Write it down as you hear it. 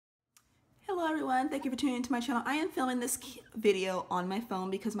Hello everyone, thank you for tuning into my channel. I am filming this video on my phone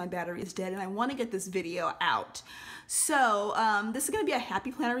because my battery is dead and I want to get this video out. So this is going to be a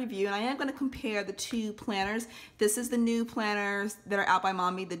happy planner review and I am going to compare the two planners. This is the new planners that are out by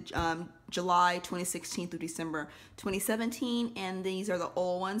Mommy, the July 2016 through December 2017, and these are the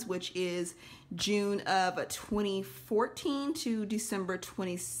old ones, which is June of 2014 to December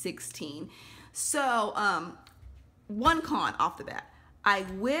 2016. So one con off the bat. I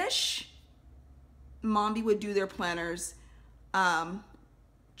wish Mommy would do their planners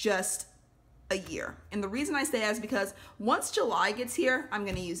just a year. And the reason I say that is because once July gets here, I'm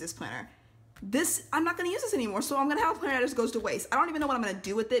going to use this planner. I'm not going to use this anymore, so I'm going to have a planner that just goes to waste. I don't even know what I'm going to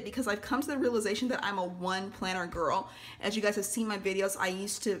do with it because I've come to the realization that I'm a one planner girl. As you guys have seen my videos, I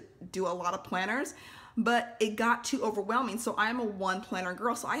used to do a lot of planners, but it got too overwhelming, so I'm a one planner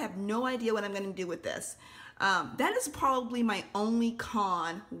girl, so I have no idea what I'm going to do with this. That is probably my only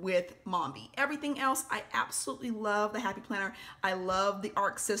con with Mommy. Everything else, I absolutely love the Happy Planner. I love the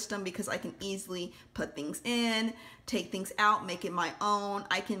ARC system because I can easily put things in, take things out, make it my own.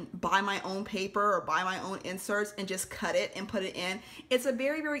 I can buy my own paper or buy my own inserts and just cut it and put it in. It's a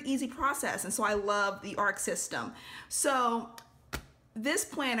very, very easy process, and so I love the ARC system. So this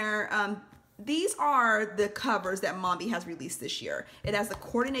planner, these are the covers that Mommy has released this year. It has the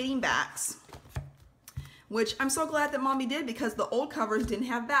coordinating backs, which I'm so glad that Mommy did because the old covers didn't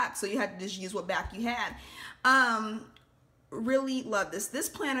have back, so you had to just use what back you had. Really love this. This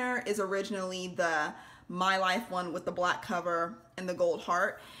planner is originally the My Life one with the black cover and the gold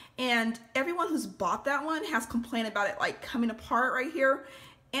heart, and everyone who's bought that one has complained about it like coming apart right here,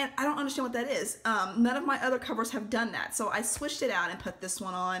 and I don't understand what that is. None of my other covers have done that, so I switched it out and put this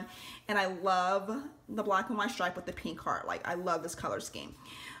one on, and I love the black and white stripe with the pink heart. Like, I love this color scheme.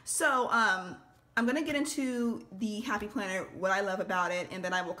 So I'm going to get into the Happy Planner, what I love about it, and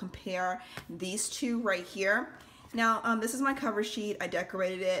then I will compare these two right here. Now, this is my cover sheet. I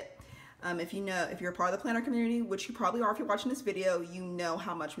decorated it. If you're a part of the planner community, which you probably are if you're watching this video, you know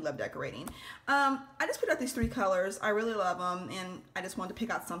how much we love decorating. I just picked out these three colors. I really love them, and I just wanted to pick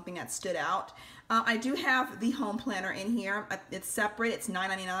out something that stood out. I do have the home planner in here. It's separate. It's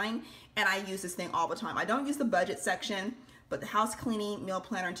 $9.99, and I use this thing all the time. I don't use the budget section, but the house cleaning, meal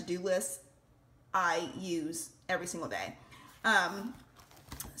planner, and to-do list, I use every single day.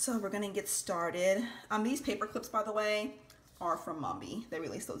 So we're gonna get started. These paper clips, by the way, are from Mommy. They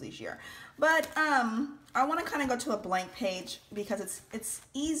released those this year. But I want to kind of go to a blank page because it's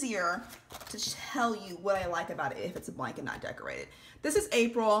easier to tell you what I like about it if it's a blank and not decorated. This is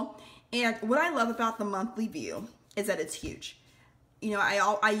April, and what I love about the monthly view is that it's huge. You know,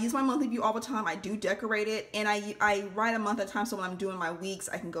 I use my monthly view all the time. I do decorate it, and I write a month at a time, so when I'm doing my weeks,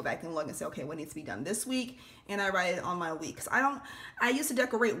 I can go back and look and say, okay, what needs to be done this week, and I write it on my weeks. I used to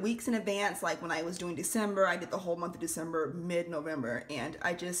decorate weeks in advance, like when I was doing December, I did the whole month of December, mid-November, and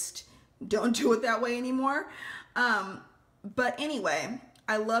I just don't do it that way anymore. But anyway,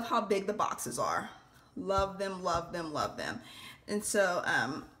 I love how big the boxes are. Love them, love them, love them. And so,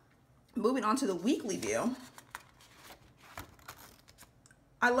 moving on to the weekly view,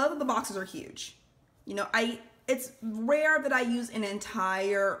 I love that the boxes are huge. You know, it's rare that I use an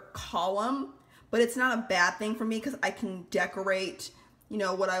entire column, but it's not a bad thing for me because I can decorate, you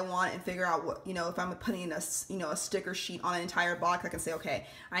know, what I want and figure out what, you know, if I'm putting a sticker sheet on an entire box, I can say, okay,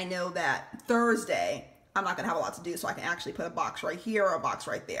 I know that Thursday I'm not gonna have a lot to do, so I can actually put a box right here or a box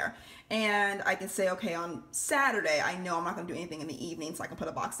right there. And I can say, okay, on Saturday, I know I'm not gonna do anything in the evening, so I can put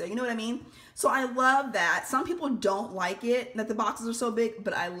a box there. You know what I mean? So I love that. Some people don't like it, that the boxes are so big,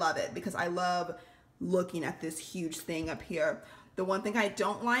 but I love it because I love looking at this huge thing up here. The one thing I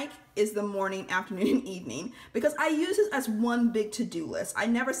don't like is the morning, afternoon, and evening because I use this as one big to-do list. I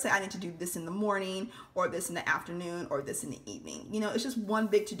never say I need to do this in the morning or this in the afternoon or this in the evening. You know, it's just one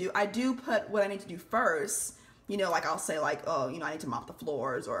big to-do. I do put what I need to do first. You know, like I'll say like, oh, you know, I need to mop the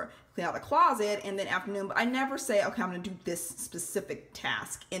floors or clean out the closet and then afternoon, but I never say, okay, I'm gonna do this specific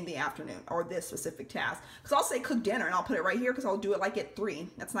task in the afternoon or this specific task. Because I'll say cook dinner and I'll put it right here because I'll do it like at 3.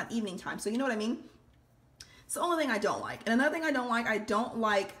 That's not evening time. So you know what I mean? It's the only thing I don't like. And another thing I don't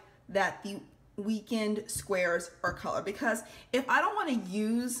like that the weekend squares are colored because if I don't want to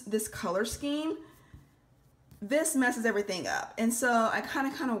use this color scheme, this messes everything up. And so I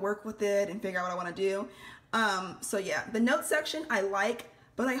kind of work with it and figure out what I want to do. So yeah, the note section I like,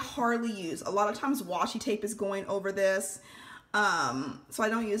 but I hardly use. A lot of times washi tape is going over this. So I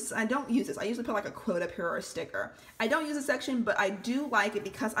don't use this. I usually put like a quote up here or a sticker. I don't use a section, but I do like it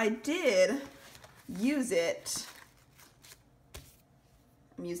because I did use it.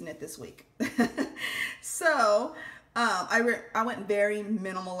 I'm using it this week. So I went very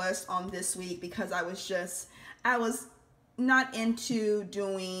minimalist on this week because I was not into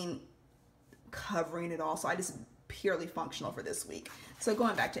doing covering it all, so I just purely functional for this week. So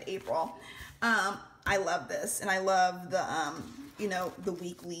going back to April, I love this, and I love the you know, the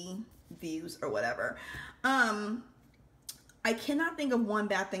weekly views or whatever. I cannot think of one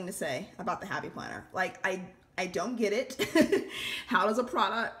bad thing to say about the Happy Planner. Like, I don't get it. How does a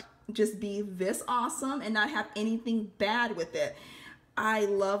product just be this awesome and not have anything bad with it? I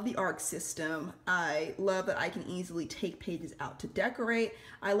love the arc system. I love that I can easily take pages out to decorate.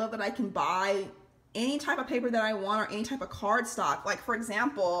 I love that I can buy any type of paper that I want or any type of cardstock. Like, for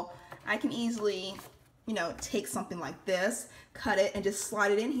example, I can easily, you know, take something like this, cut it, and just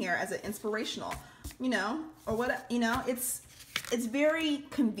slide it in here as an inspirational, you know, or what, you know, it's very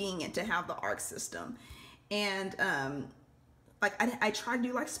convenient to have the arc system. And like I try to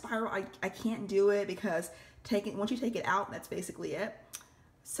do like spiral. I can't do it because once you take it out, that's basically it.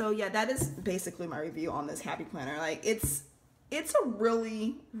 So yeah, that is basically my review on this Happy Planner. Like, it's a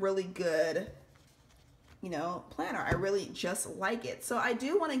really, really good, you know, planner. I really just like it. So I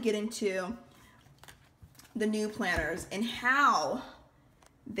do want to get into the new planners and how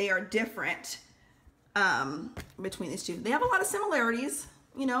they are different between these two. They have a lot of similarities,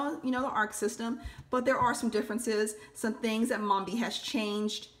 you know, the arc system, but there are some differences, some things that Mombi has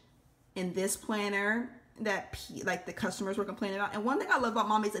changed in this planner that like the customers were complaining about. And one thing I love about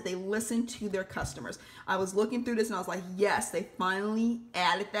Mombi is that they listen to their customers. I was looking through this and I was like, yes, they finally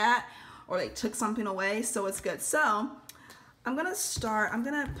added that, or they took something away, so it's good. So I'm gonna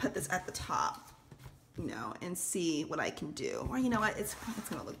put this at the top, you know, and see what I can do. Or you know what, it's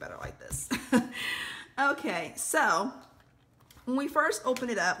gonna look better like this. Okay, so when we first open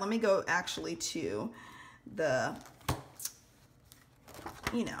it up, let me go actually to the,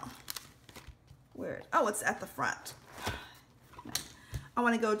 you know, where, oh, it's at the front. I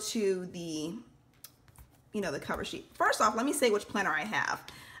want to go to the, you know, the cover sheet. First off, let me say which planner I have.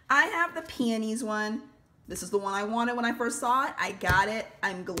 I have the Peonies one. This is the one I wanted when I first saw it. I got it.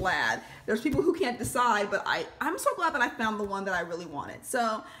 I'm glad. There's people who can't decide, but I'm so glad that I found the one that I really wanted.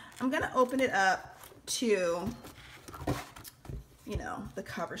 So I'm going to open it up to, you know, the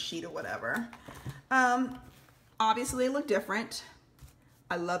cover sheet or whatever. Obviously they look different.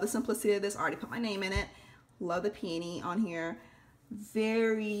 I love the simplicity of this. I already put my name in it. Love the peony on here.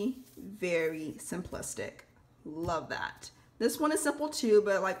 Very, very simplistic. Love that. This one is simple too,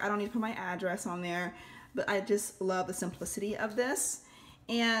 but like I don't need to put my address on there. But I just love the simplicity of this.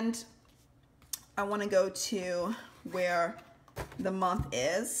 And I want to go to where the month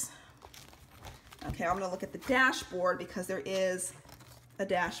is. Okay, I'm going to look at the dashboard because there is a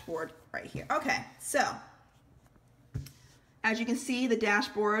dashboard right here. Okay, so as you can see, the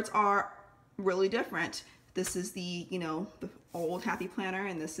dashboards are really different. This is the, you know, the old Happy Planner,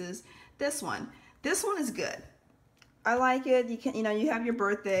 and this is this one. This one is good. I like it. You can, you know, you have your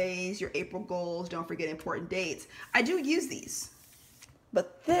birthdays, your April goals, don't forget important dates. I do use these,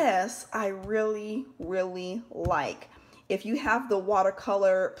 but this I really, really like. If you have the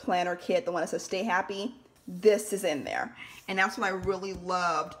watercolor planner kit, the one that says Stay Happy, this is in there. And that's what I really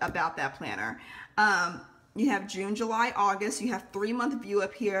loved about that planner. You have June, July, August. You have 3-month view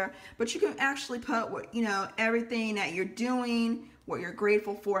up here, but you can actually put what, you know, everything that you're doing, what you're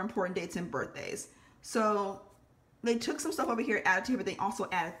grateful for, important dates and birthdays. So they took some stuff over here, added to here, but they also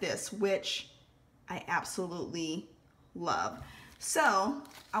added this, which I absolutely love. So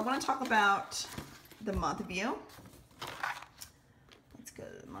I want to talk about the month view. Let's go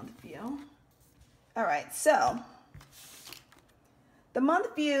to the month view. All right, so the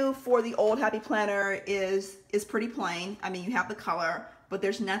month view for the old Happy Planner is pretty plain. I mean, you have the color, but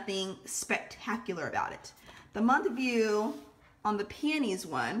there's nothing spectacular about it. The month view on the Peonies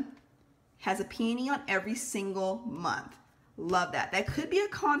one has a peony on every single month. Love that. That could be a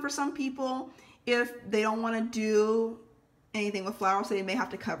con for some people if they don't want to do anything with flowers, so they may have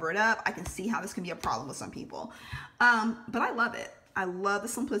to cover it up. I can see how this can be a problem with some people. But I love it. I love the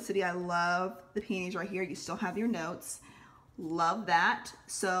simplicity. I love the peonies right here. You still have your notes. Love that.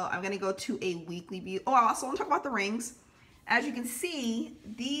 So I'm going to go to a weekly view. Oh, I also want to talk about the rings. As you can see,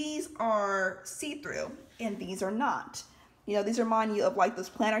 these are see-through and these are not. You know, these remind you of like those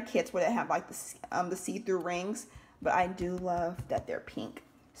planner kits where they have like the see-through rings, but I do love that they're pink.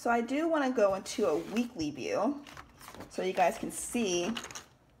 So I do want to go into a weekly view so you guys can see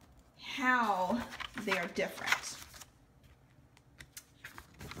how they are different.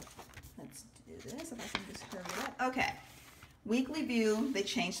 Let's do this if I can just hurry it up. Okay, weekly view, they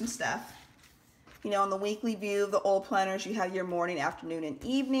changed some stuff. You know, in the weekly view of the old planners, you have your morning, afternoon, and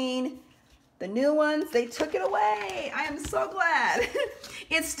evening. The new ones, they took it away. I am so glad.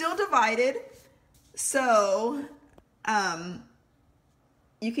 It's still divided, so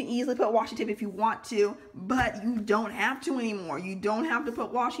you can easily put washi tape if you want to, but you don't have to anymore. You don't have to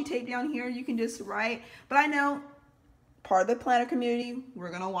put washi tape down here. You can just write. But I know part of the planner community,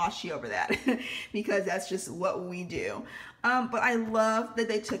 we're gonna washi over that because that's just what we do. But I love that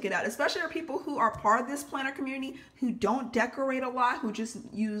they took it out, especially for people who are part of this planner community who don't decorate a lot, who just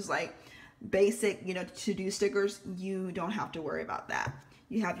use like basic, you know, to-do stickers. You don't have to worry about that.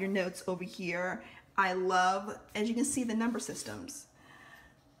 You have your notes over here. I love, as you can see, the number systems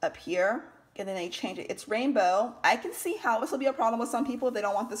up here, and then they change it. It's rainbow. I can see how this will be a problem with some people if they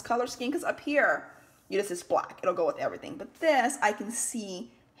don't want this color scheme, because up here, it's black. It'll go with everything. But this, I can see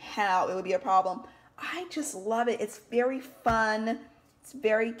how it would be a problem. I just love it. It's very fun. It's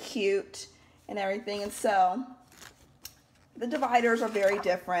very cute and everything. And so the dividers are very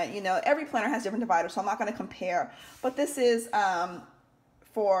different. You know, every planner has different dividers, so I'm not going to compare. But this is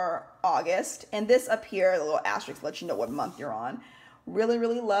for August. And this up here, the little asterisk lets you know what month you're on. Really,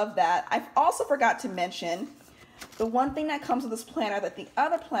 really love that. I also forgot to mention the one thing that comes with this planner that the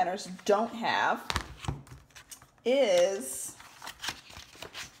other planners don't have is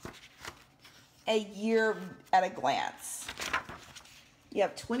a year at a glance. You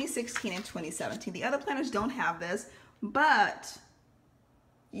have 2016 and 2017. The other planners don't have this, but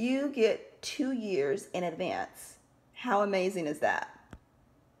you get 2 years in advance. How amazing is that?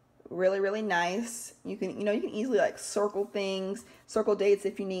 Really, really nice. You can, you can easily like circle things, circle dates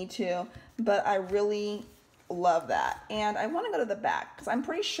if you need to, but I really love that. And I want to go to the back because I'm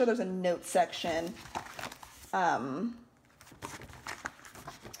pretty sure there's a note section.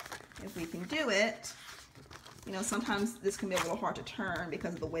 If we can do it, sometimes this can be a little hard to turn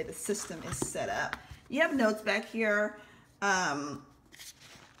because of the way the system is set up. You have notes back here, in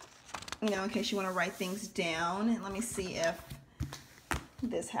case you want to write things down. And let me see if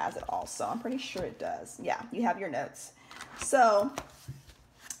this has it also. I'm pretty sure it does. Yeah, you have your notes. So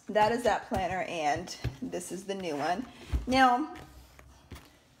that is that planner, and this is the new one. Now,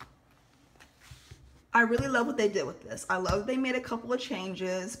 I really love what they did with this. I love they made a couple of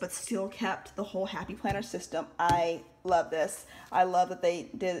changes, but still kept the whole Happy Planner system. I love this. I love that they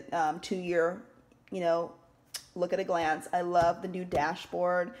did 2 year, look at a glance. I love the new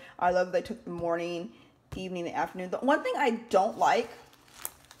dashboard. I love that they took the morning, evening, and afternoon. The one thing I don't like,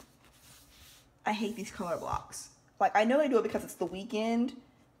 I hate these color blocks. Like, I know they do it because it's the weekend,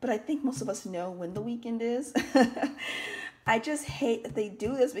 but I think most of us know when the weekend is. I just hate that they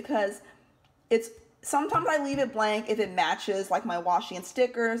do this because sometimes I leave it blank if it matches like my washi and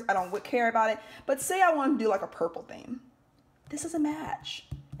stickers. I don't care about it. But say I want to do like a purple theme. This is a match.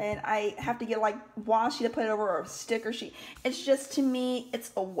 And I have to get like washi to put it over or a sticker sheet. It's just, to me,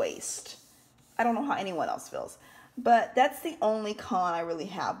 it's a waste. I don't know how anyone else feels. But that's the only con I really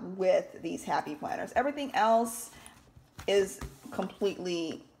have with these Happy Planners. Everything else is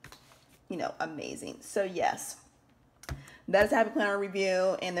completely, amazing. So yes, that is a Happy Planner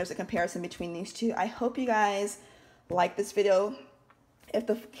review, and there's a comparison between these two. I hope you guys like this video. If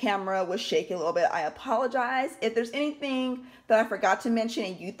the camera was shaky a little bit, I apologize. If there's anything that I forgot to mention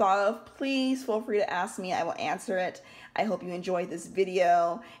and you thought of, please feel free to ask me. I will answer it. I hope you enjoyed this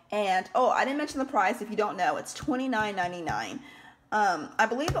video. And, oh, I didn't mention the price. If you don't know, it's $29.99. I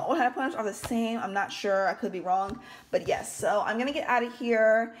believe the old Happy Planners are the same. I'm not sure. I could be wrong. But yes, so I'm going to get out of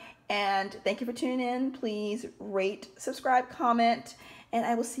here. And thank you for tuning in. Please rate, subscribe, comment, and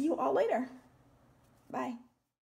I will see you all later. Bye.